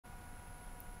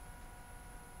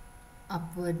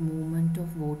upward movement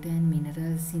of water and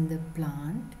minerals in the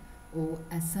plant or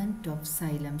ascent of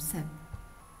xylem sap.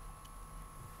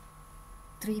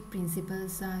 Three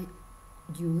principles are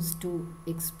used to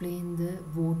explain the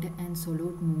water and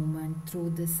solute movement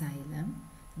through the xylem.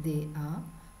 They are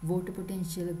water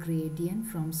potential gradient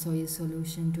from soil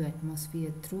solution to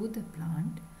atmosphere through the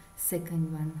plant.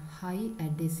 Second one, high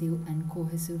adhesive and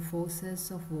cohesive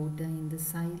forces of water in the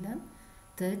xylem.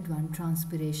 Third one,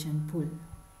 transpiration pull.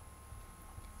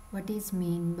 What is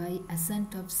meant by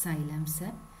ascent of xylem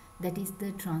sap? That is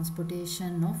the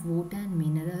transportation of water and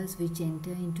minerals which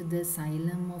enter into the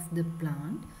xylem of the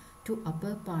plant to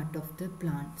upper part of the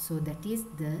plant. So that is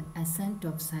the ascent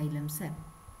of xylem sap.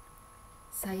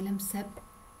 Xylem sap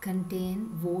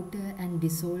contain water and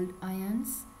dissolved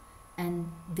ions,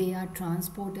 and they are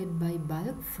transported by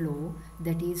bulk flow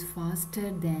that is faster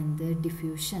than the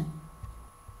diffusion.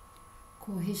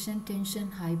 Cohesion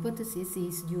tension hypothesis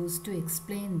is used to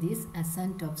explain this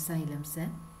ascent of xylem sap.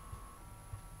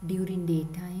 During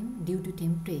daytime, due to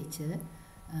temperature,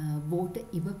 water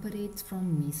evaporates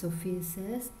from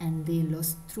mesophases and they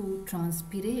lost through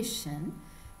transpiration.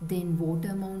 Then water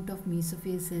amount of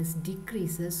mesophases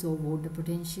decreases, so water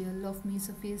potential of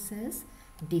mesophases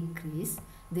decrease.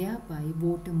 Thereby,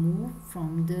 water move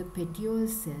from the petiole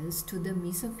cells to the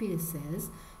mesophases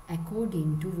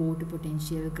according to water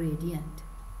potential gradient.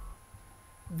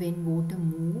 When water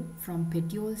move from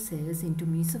petiole cells into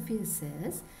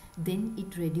mesophases, then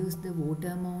it reduces the water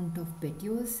amount of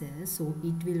petiole cells, so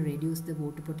it will reduce the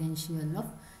water potential of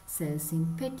cells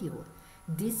in petiole.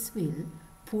 This will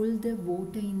pull the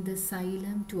water in the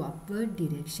xylem to upward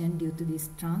direction due to this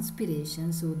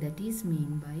transpiration, so that is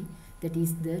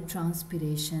the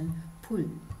transpiration pull.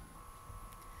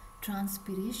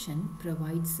 Transpiration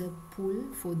provides a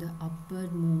pull for the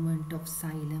upward movement of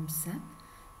xylem sap,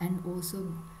 and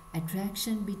also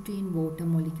attraction between water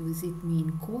molecules. It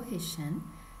means cohesion.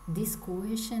 This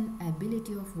cohesion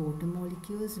ability of water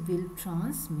molecules will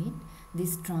transmit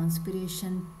this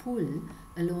transpiration pull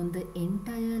along the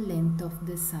entire length of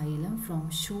the xylem from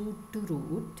shoot to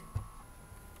root.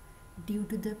 Due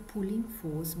to the pulling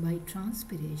force by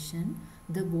transpiration,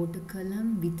 the water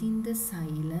column within the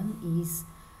xylem is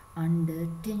under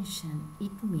tension.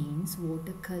 It means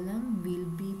water column will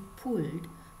be pulled,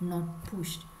 not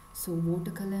pushed. So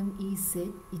water column is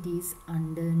said it is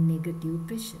under negative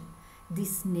pressure.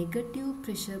 This negative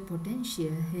pressure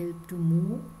potential help to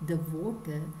move the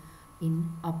water in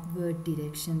upward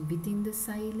direction within the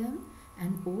xylem,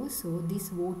 and also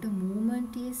this water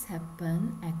movement is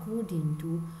happen according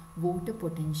to water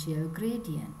potential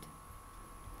gradient.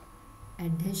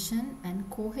 Adhesion and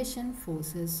cohesion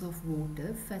forces of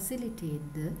water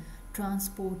facilitate the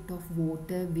transport of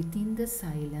water within the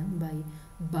xylem by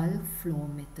bulk flow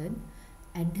method.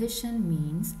 Adhesion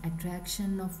means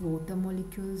attraction of water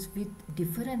molecules with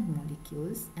different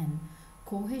molecules, and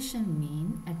cohesion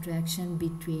means attraction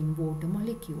between water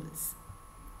molecules.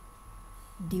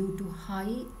 Due to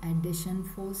high adhesion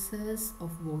forces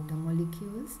of water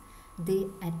molecules, they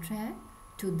attract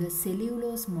to the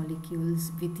cellulose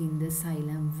molecules within the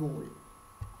xylem wall.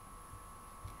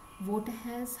 Water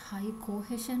has high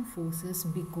cohesion forces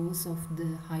because of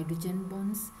the hydrogen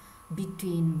bonds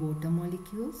between water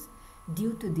molecules.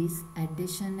 Due to this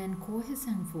adhesion and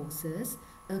cohesion forces,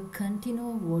 a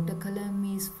continuous water column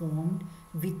is formed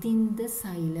within the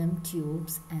xylem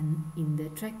tubes and in the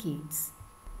tracheids.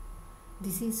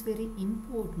 This is very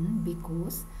important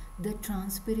because the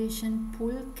transpiration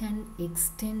pull can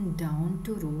extend down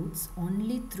to roots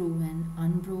only through an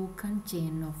unbroken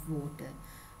chain of water.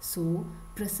 So,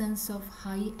 presence of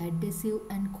high adhesive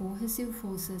and cohesive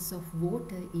forces of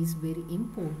water is very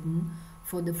important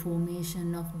for the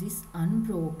formation of this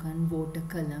unbroken water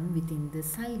column within the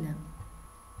xylem.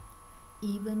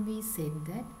 Even we said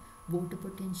that water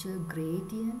potential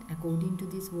gradient, according to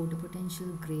this water potential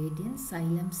gradient,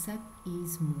 xylem sap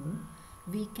is moved.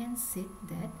 We can set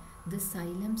that the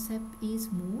xylem sap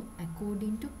is moved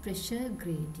according to pressure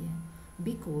gradient,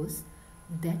 because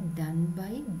that done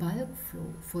by bulk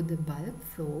flow. For the bulk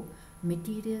flow,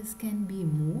 materials can be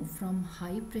moved from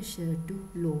high pressure to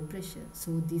low pressure.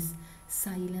 So this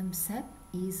xylem sap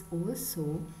is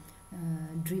also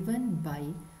driven by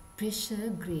pressure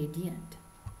gradient.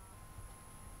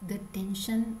 The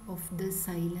tension of the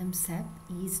xylem sap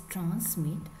is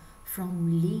transmitted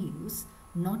from leaves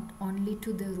not only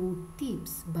to the root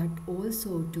tips but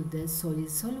also to the soil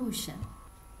solution.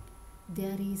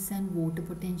 There is an water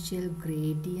potential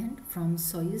gradient from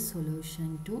soil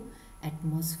solution to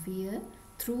atmosphere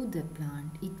through the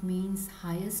plant. It means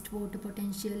highest water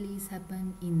potential is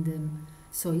happen in the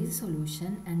soil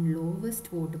solution and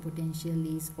lowest water potential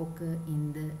is occur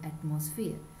in the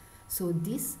atmosphere. So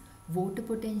this water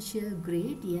potential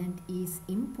gradient is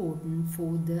important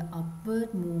for the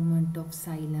upward movement of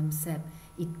xylem sap.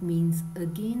 It means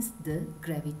against the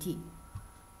gravity.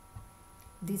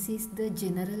 This is the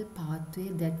general pathway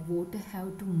that water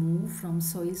have to move from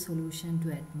soil solution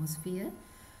to atmosphere.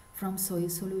 From soil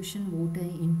solution, water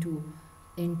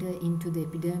enter into the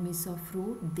epidermis of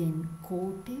root, then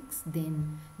cortex,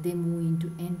 then they move into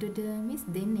endodermis,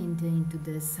 then enter into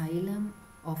the xylem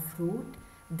of root,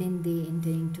 then they enter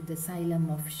into the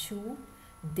xylem of shoot,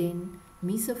 then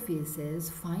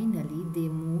mesophyses. Finally they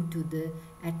move to the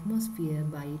atmosphere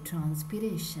by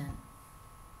transpiration.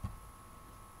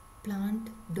 Plant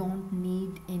don't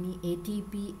need any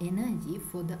ATP energy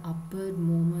for the upward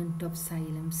movement of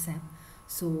xylem sap.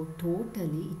 So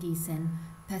totally it is an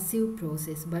passive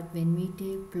process, but when we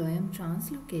take phloem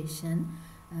translocation,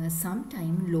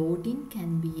 sometimes loading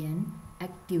can be an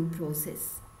active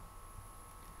process.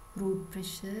 Root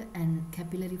pressure and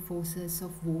capillary forces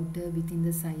of water within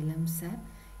the xylem sap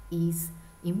is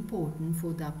important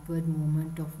for the upward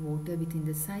movement of water within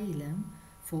the xylem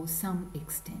for some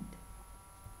extent.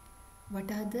 What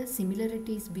are the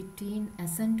similarities between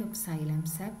ascent of xylem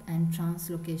sap and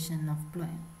translocation of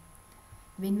phloem?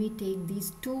 When we take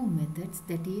these two methods,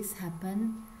 that is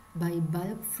happen by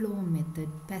bulk flow method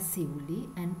passively,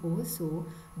 and also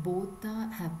both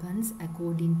happens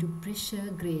according to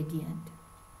pressure gradient.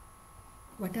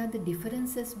 What are the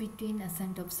differences between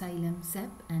ascent of xylem sap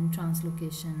and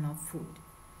translocation of food?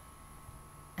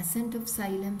 Ascent of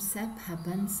xylem sap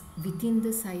happens within the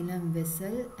xylem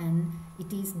vessel and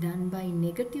it is done by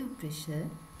negative pressure,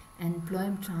 and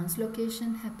phloem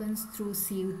translocation happens through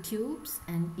sieve tubes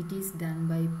and it is done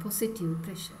by positive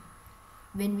pressure.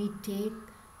 When we take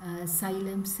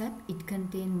xylem sap, it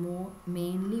contains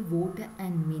mainly water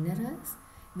and minerals.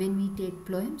 When we take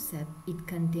phloem sap, it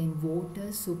contains water,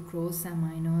 sucrose,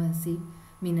 amino acid,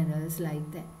 minerals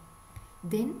like that.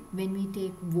 Then when we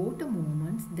take water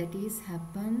movements, that is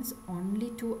happens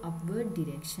only to upward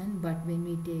direction, but when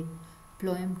we take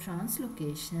phloem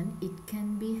translocation, it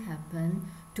can be happen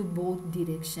to both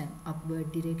direction,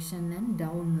 upward direction and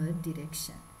downward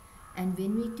direction. And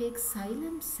when we take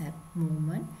xylem sap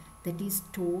movement, that is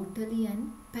totally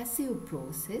an passive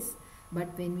process,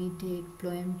 but when we take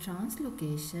phloem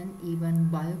translocation, even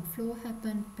bulk flow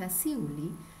happen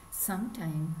passively.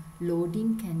 Sometimes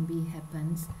loading can be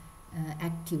happens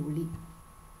actively.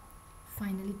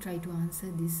 Finally, try to answer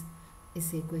this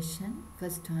essay question.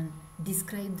 First one,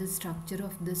 describe the structure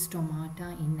of the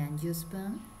stomata in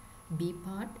angiosperm. B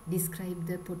part, describe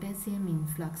the potassium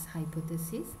influx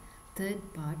hypothesis.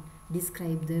 Third part,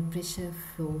 describe the pressure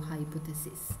flow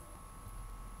hypothesis.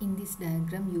 In this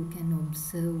diagram, you can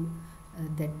observe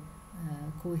that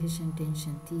cohesion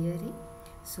tension theory.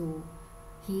 So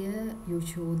here you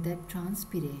show that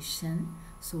transpiration,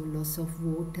 so loss of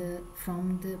water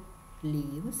from the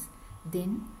leaves,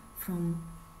 then from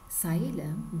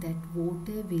xylem that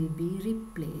water will be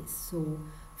replaced. So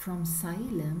from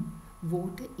xylem,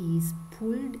 water is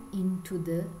pulled into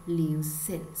the leaf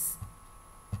cells.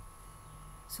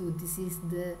 So this is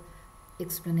the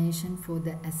explanation for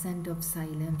the ascent of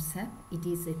xylem sap. It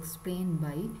is explained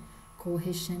by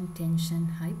cohesion tension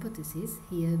hypothesis.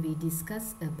 Here we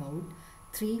discuss about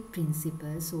three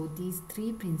principles. So these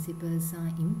three principles are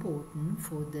important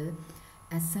for the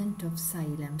ascent of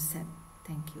xylem sap.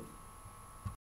 Thank you.